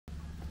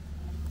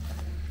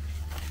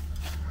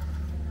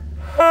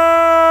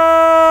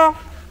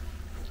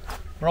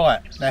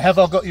Right, now have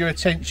I got your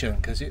attention?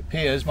 Because it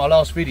appears my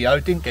last video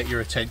didn't get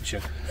your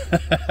attention.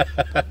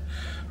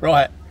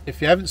 Right,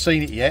 if you haven't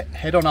seen it yet,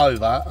 head on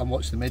over and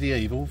watch the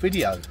medieval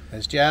video.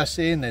 There's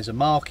jousting, there's a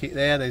market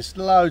there, there's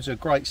loads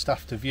of great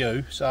stuff to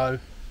view, so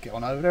get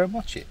on over there and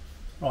watch it.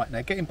 Right,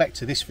 now getting back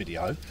to this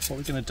video, what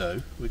we're going to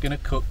do, we're going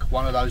to cook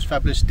one of those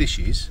fabulous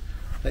dishes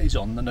that is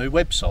on the new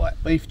website.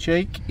 Beef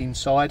cheek in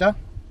cider,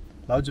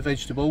 loads of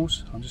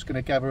vegetables. I'm just going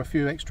to gather a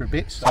few extra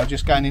bits. So I'm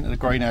just going into the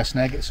greenhouse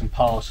now, get some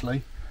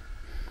parsley.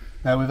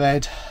 Now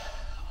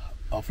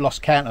I've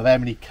lost count of how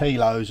many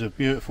kilos of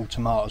beautiful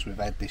tomatoes we've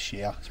had this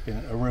year. It's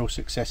been a real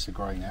success, the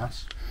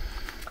greenhouse.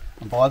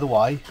 And by the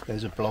way,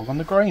 there's a blog on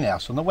the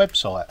greenhouse on the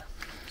website.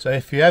 So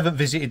if you haven't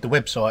visited the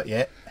website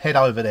yet, head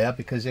over there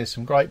because there's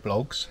some great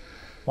blogs.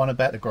 One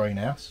about the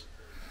greenhouse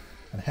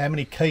and how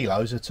many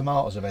kilos of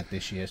tomatoes I've had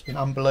this year. It's been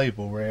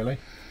unbelievable, really.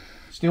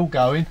 Still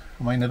going.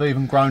 I mean, they've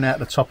even grown out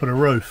the top of the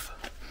roof.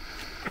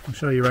 I'll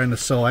show you around the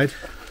side.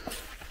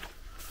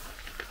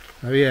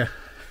 Oh yeah.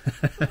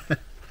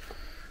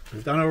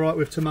 We've done alright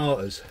with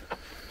tomatoes.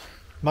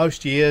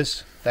 Most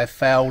years they've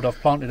failed. I've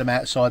planted them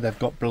outside, they've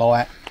got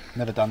blight,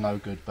 never done no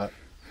good, but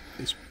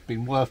it's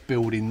been worth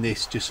building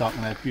this just so I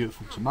can have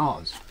beautiful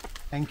tomatoes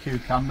and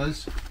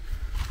cucumbers.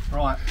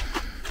 Right,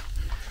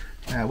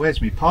 now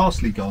where's my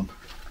parsley gone?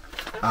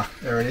 Ah,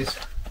 there it is.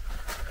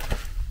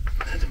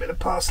 There's a bit of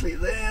parsley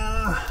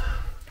there.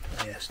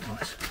 Yes,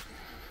 nice.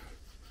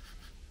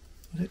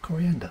 Is it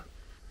coriander?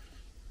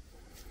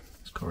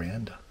 It's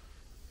coriander.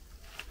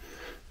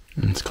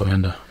 It's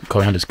coriander.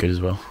 Coriander's good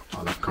as well.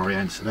 I love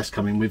coriander, so that's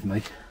coming with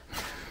me.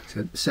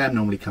 So Sam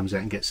normally comes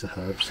out and gets the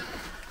herbs.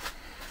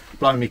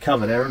 Blowing me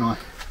cover there, haven't I?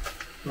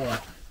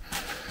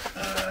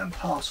 Right.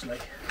 Parsley.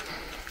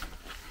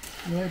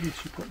 Where did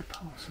she put the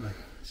parsley?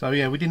 So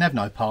yeah, we didn't have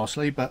no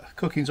parsley, but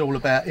cooking's all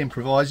about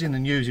improvising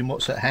and using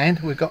what's at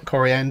hand. We've got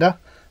coriander,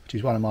 which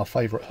is one of my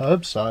favourite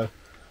herbs, so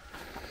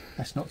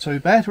that's not too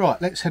bad.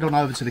 Right, let's head on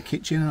over to the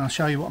kitchen and I'll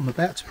show you what I'm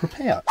about to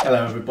prepare.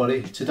 Hello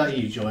everybody, today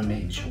you join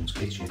me in Sean's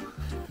kitchen.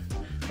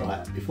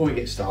 Right, before we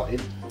get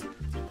started,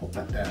 pop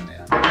that down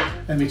there.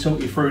 Let me talk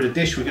you through the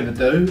dish we're going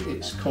to do.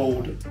 It's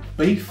called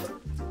beef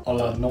a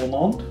la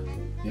Normande.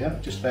 Yeah,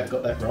 just about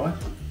got that right.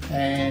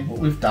 And what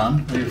we've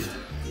done, we've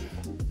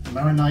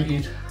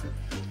marinated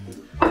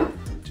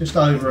just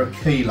over a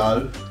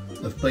kilo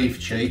of beef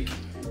cheek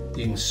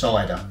in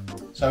cider.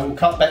 So we'll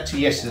cut back to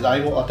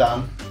yesterday. What I've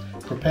done,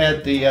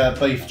 prepared the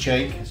beef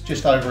cheek, it's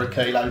just over a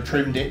kilo,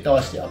 trimmed it,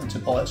 diced it up into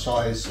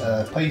bite-sized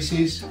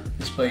pieces.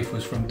 This beef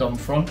was from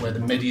Domfront, where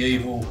the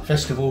medieval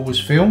festival was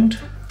filmed.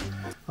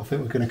 I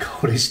think we're going to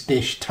call this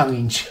dish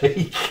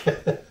tongue-in-cheek.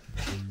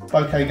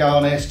 Bouquet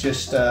garnish,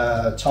 just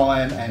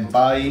thyme and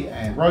bay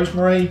and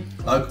rosemary.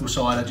 Local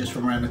cider just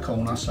from around the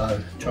corner,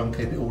 so try and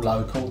keep it all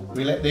local.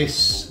 We let this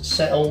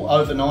settle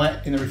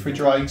overnight in the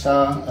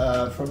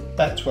refrigerator for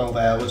about 12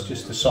 hours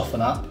just to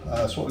soften up.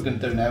 So what we're going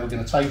to do now, we're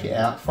going to take it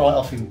out, fry it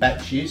off in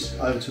batches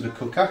over to the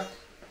cooker.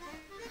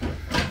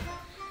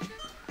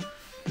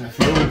 Now if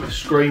you're all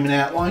screaming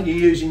out, why aren't you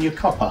using your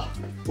copper?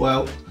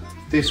 Well,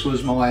 this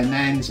was my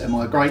nan's and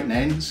my great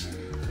nan's.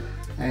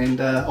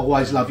 And I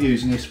always love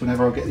using this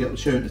whenever I get the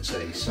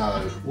opportunity. So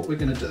what we're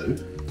going to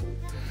do,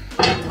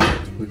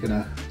 we're going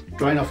to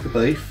drain off the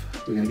beef.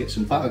 We're going to get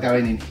some butter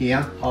going in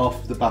here, half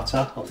of the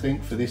butter I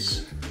think for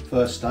this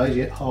first stage.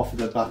 Yeah, half of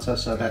the butter,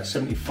 so about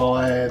 70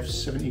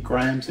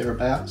 grams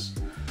thereabouts.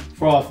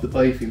 Fry off the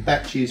beef in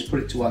batches,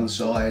 put it to one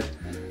side,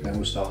 and then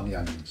we'll start on the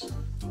onions.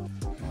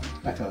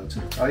 Right, back over to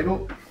the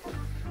table.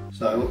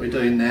 So what we're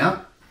doing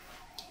now,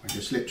 we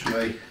just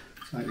literally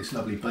take this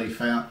lovely beef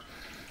out.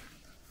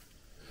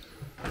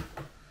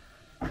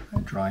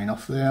 And drain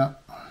off there.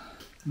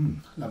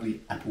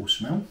 Lovely apple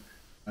smell.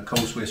 Of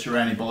course we're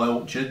surrounded by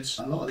orchards.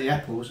 A lot of the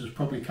apples has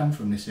probably come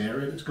from this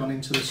area that's gone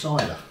into the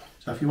cider.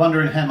 So if you're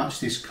wondering how much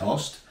this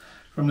cost,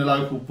 from the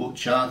local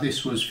butcher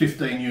this was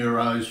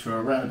 €15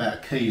 for around about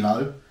a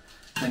kilo.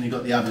 Then you've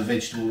got the other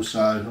vegetables,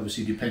 so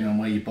obviously depending on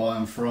where you buy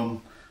them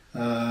from,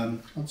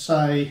 I'd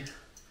say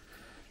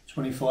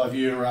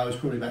 €25,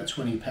 probably about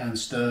 £20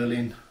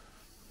 sterling,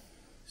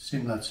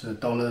 similar to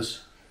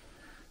dollars.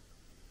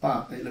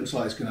 But it looks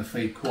like it's going to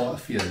feed quite a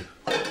few,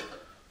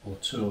 or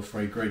 2 or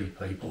 3 greedy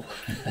people.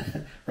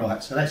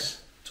 Right, so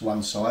that's to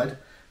one side.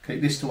 Keep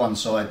this to one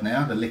side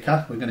now, the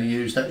liquor, we're going to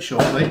use that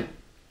shortly. I'm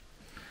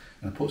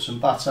going to put some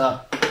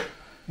butter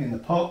in the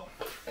pot.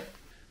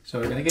 So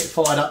we're going to get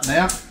fired up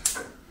now.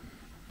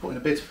 Putting a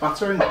bit of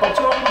butter in the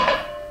bottom.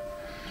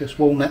 Just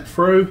warm that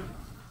through.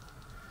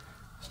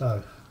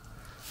 So,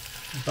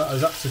 the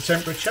butter's up to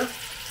temperature.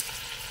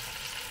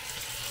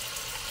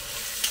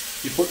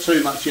 If you put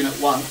too much in at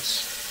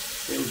once,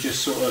 it will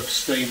just sort of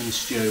steam and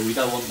stew. We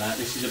don't want that.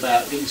 This is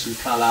about getting some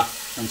colour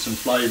and some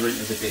flavour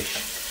into the dish.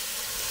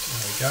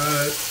 There we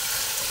go.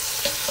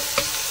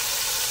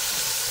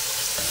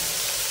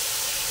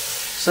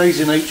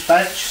 Season each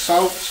batch,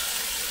 salt,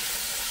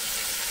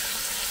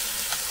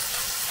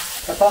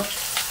 pepper.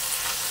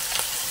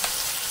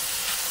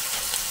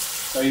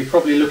 So you're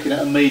probably looking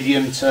at a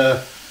medium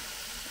to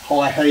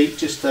high heat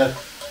just to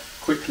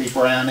quickly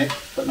brown it,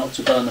 but not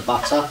to burn the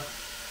butter.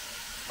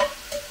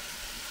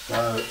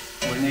 So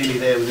we're nearly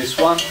there with this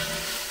one.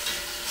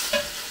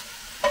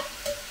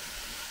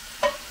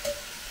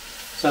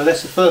 So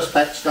that's the first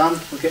batch done.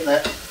 We'll get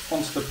that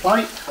onto the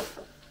plate.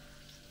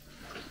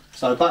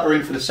 So butter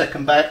in for the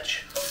second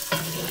batch.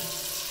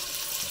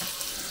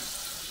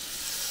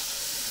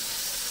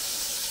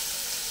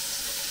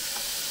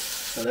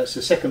 So that's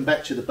the second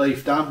batch of the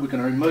beef done. We're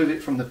going to remove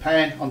it from the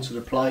pan onto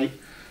the plate,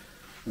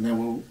 and then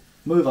we'll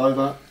move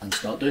over and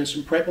start doing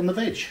some prep on the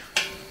veg.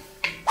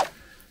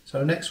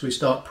 So next we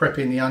start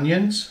prepping the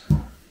onions.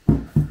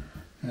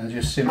 And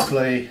just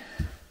simply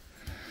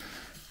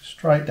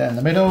straight down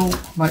the middle.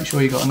 Make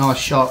sure you've got a nice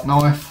sharp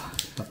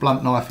knife. A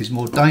blunt knife is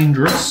more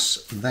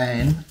dangerous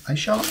than a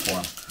sharp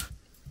one.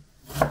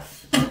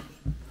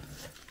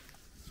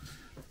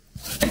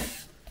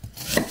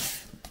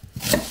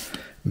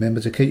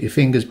 Remember to keep your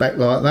fingers back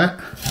like that,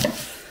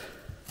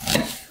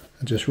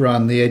 and just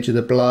run the edge of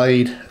the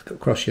blade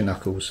across your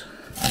knuckles.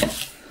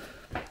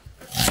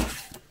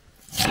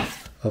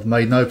 I've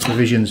made no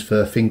provisions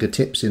for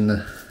fingertips in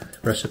the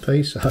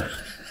recipe, so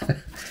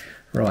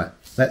right,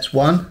 that's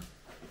 1,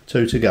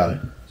 2 to go.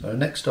 So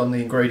next on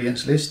the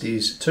ingredients list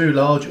is 2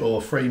 large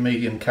or 3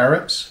 medium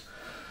carrots,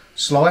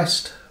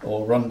 sliced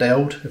or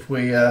rondelled if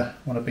we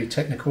want to be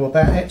technical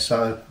about it.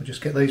 So we'll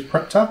just get these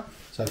prepped up.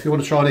 So if you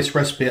want to try this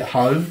recipe at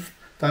home,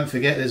 don't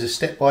forget there's a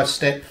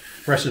step-by-step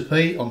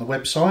recipe on the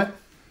website.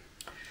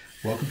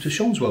 Welcome to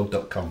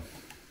seansworld.com.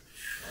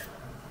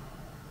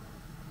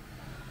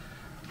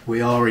 We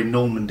are in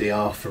Normandy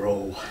after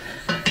all.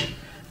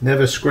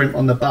 Never scrimp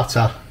on the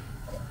butter.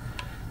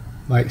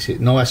 Makes it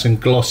nice and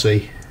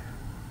glossy.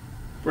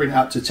 Bring it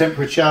up to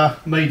temperature,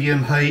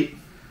 medium heat.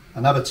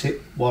 Another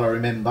tip while I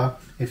remember,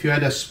 if you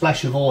add a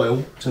splash of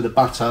oil to the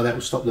butter, that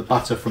will stop the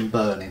butter from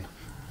burning.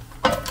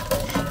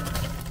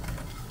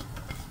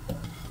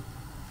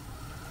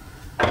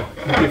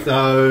 Give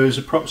those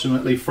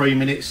approximately 3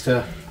 minutes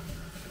to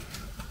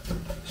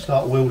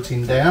start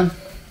wilting down,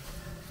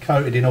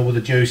 coated in all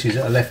the juices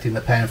that are left in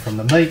the pan from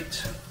the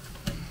meat.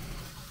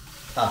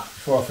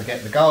 Before I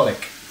forget, the garlic.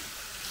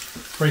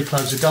 3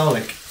 cloves of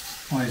garlic.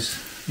 Always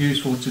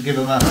useful to give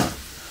them a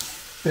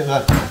bit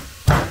of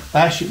a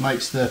bash. It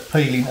makes the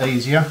peeling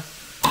easier.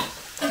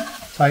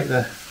 Take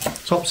the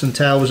tops and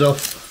tails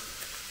off,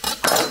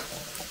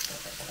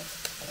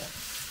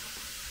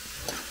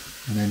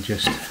 and then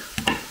just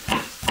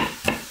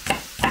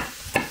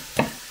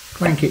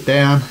crank it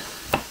down.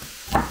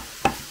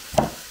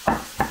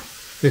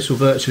 This will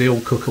virtually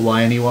all cook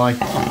away anyway.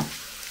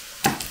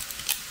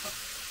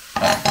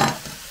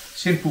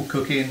 Simple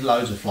cooking,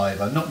 loads of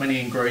flavour, not many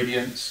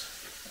ingredients.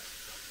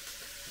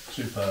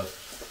 Superb.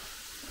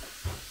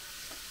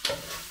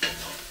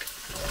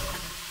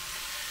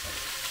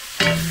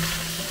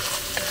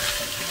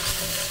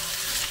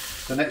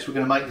 So next we're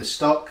going to make the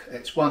stock.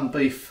 It's 1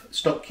 beef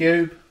stock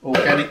cube,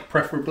 organic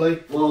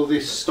preferably. While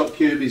this stock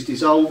cube is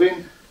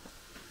dissolving,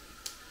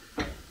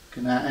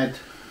 can now add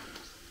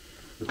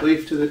the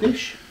beef to the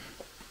dish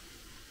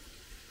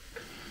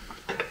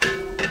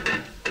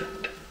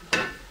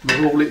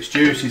with all its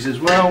juices as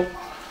well.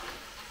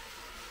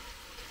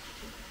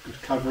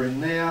 Just cover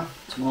in there,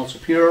 tomato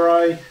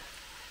puree,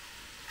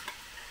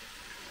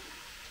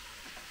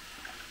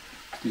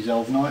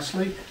 dissolve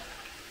nicely.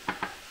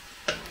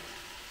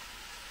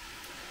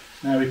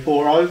 Now we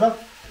pour over.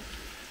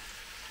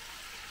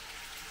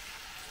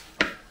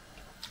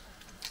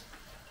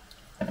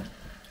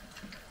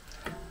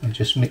 And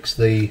just mix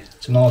the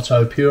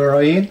tomato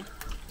puree in.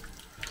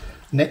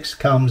 Next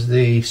comes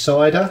the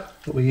cider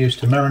that we use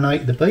to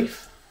marinate the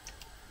beef.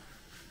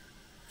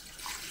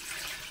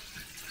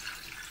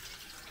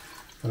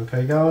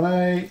 Okay,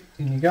 garlic,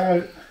 in you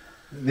go.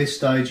 At this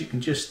stage you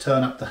can just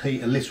turn up the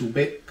heat a little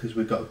bit because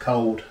we've got a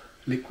cold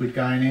liquid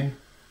going in.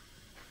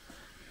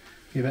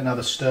 Give it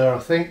another stir, I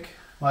think.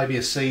 Maybe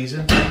a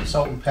season,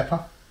 salt and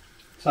pepper.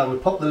 So we'll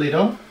pop the lid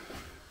on.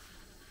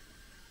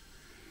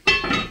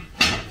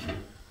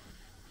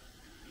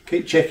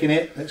 Keep checking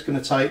it. It's going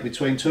to take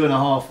between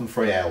 2.5 and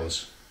 3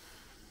 hours.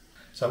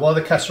 So while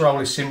the casserole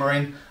is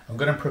simmering, I'm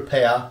going to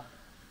prepare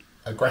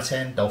a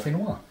gratin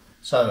dauphinoise.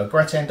 So a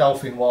gratin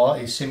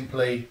dauphinoise is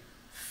simply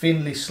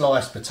thinly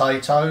sliced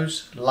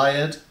potatoes,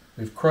 layered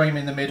with cream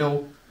in the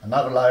middle,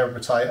 another layer of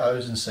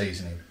potatoes and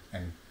seasoning,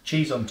 and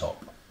cheese on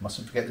top.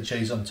 Mustn't forget the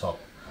cheese on top.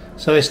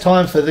 So it's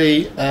time for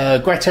the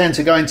gratin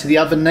to go into the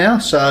oven now.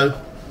 So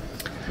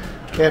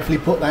carefully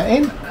put that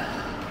in.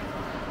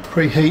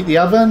 Preheat the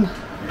oven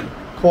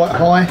quite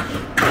high.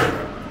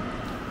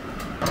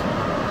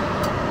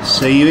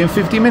 See you in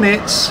 50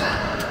 minutes.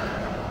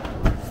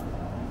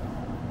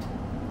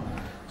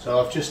 So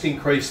I've just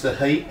increased the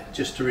heat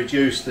just to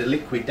reduce the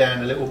liquid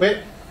down a little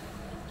bit.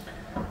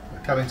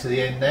 We're coming to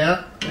the end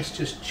now. Let's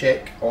just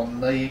check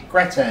on the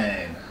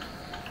gratin.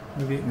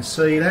 Maybe you can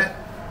see that.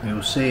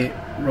 You'll see it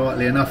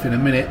rightly enough in a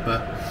minute,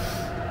 but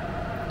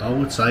I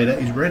would say that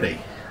is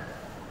ready.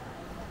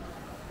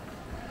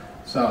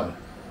 So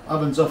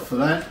oven's off for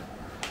that.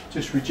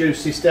 Just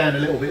reduce this down a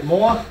little bit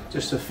more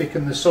just to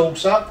thicken the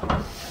sauce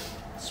up.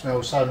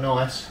 Smells so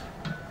nice.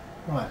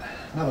 Right,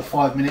 another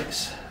 5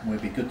 minutes and we'll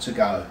be good to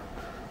go.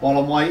 While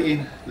I'm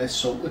waiting, let's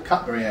sort the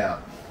cutlery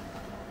out.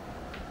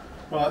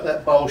 Right,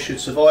 that bowl should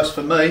suffice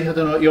for me. I don't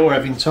know what you're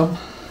having, Tom.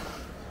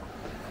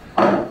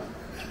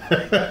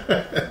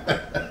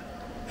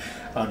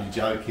 Only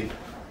joking.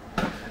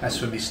 That's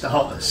for me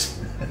starters.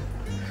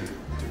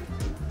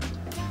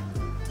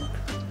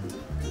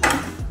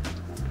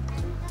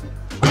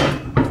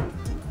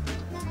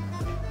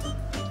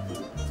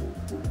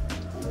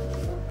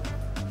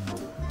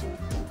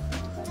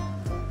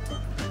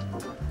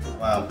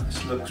 Wow,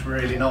 this looks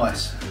really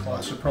nice.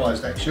 Quite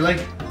surprised actually.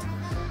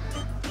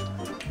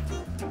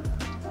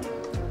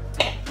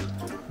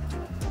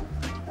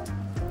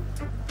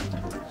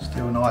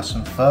 Still nice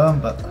and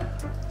firm, but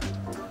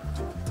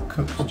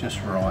cooks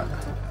just right.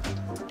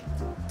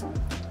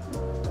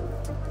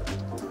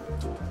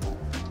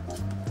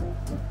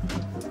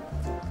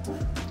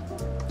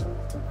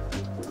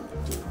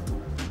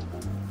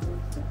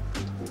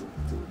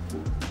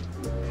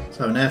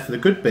 So now for the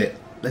good bit,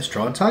 let's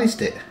try and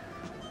taste it.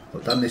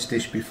 I've done this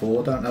dish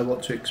before, don't know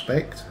what to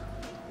expect.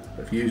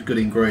 But if you use good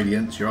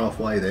ingredients, you're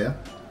halfway there.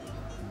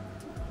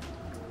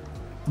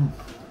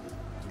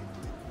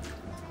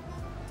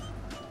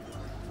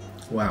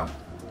 Wow,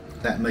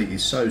 that meat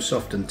is so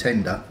soft and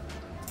tender.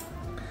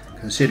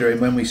 Considering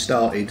when we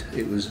started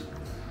it was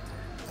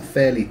a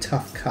fairly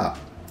tough cut,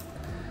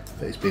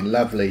 but it's been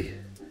lovely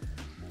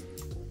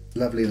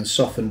and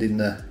softened in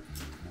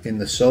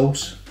the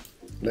sauce.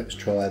 Let's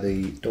try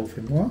the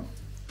dauphinoise.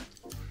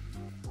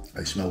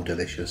 They smell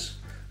delicious.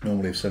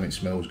 Normally if something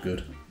smells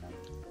good,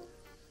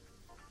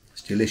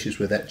 it's delicious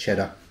with that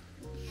cheddar.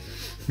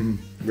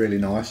 Really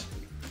nice.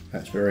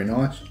 That's very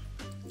nice.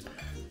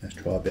 Let's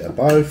try a bit of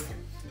both.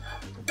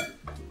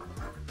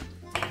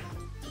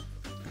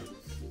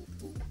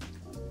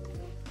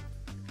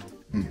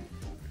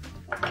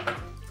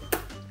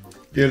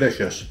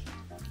 Delicious.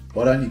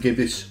 Why don't you give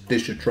this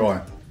dish a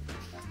try?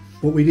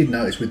 What we did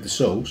notice with the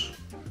sauce,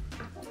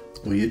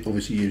 we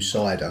obviously used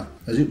cider.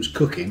 As it was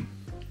cooking,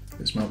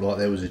 it smelled like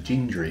there was a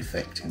ginger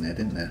effect in there,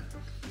 didn't there?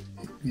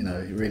 You know,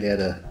 it really had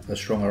a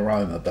strong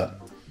aroma, but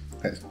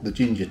the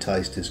ginger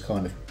taste is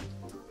kind of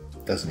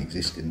doesn't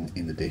exist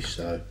in the dish.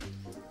 So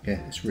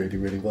yeah, it's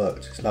really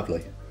worked. It's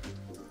lovely.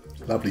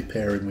 Lovely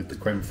pairing with the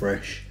creme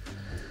fraiche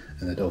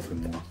and the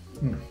dauphinoise.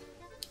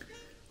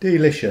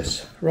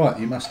 Delicious. Right,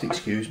 you must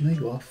excuse me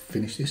while I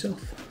finish this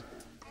off.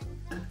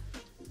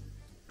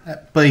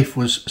 That beef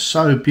was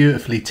so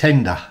beautifully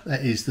tender.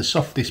 That is the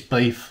softest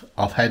beef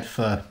I've had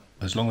for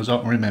as long as I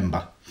can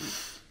remember.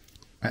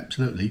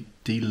 Absolutely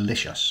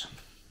delicious.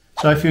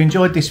 So if you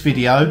enjoyed this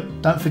video,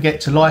 don't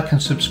forget to like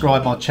and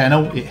subscribe my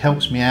channel. It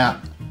helps me out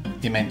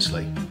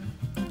immensely.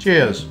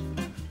 Cheers.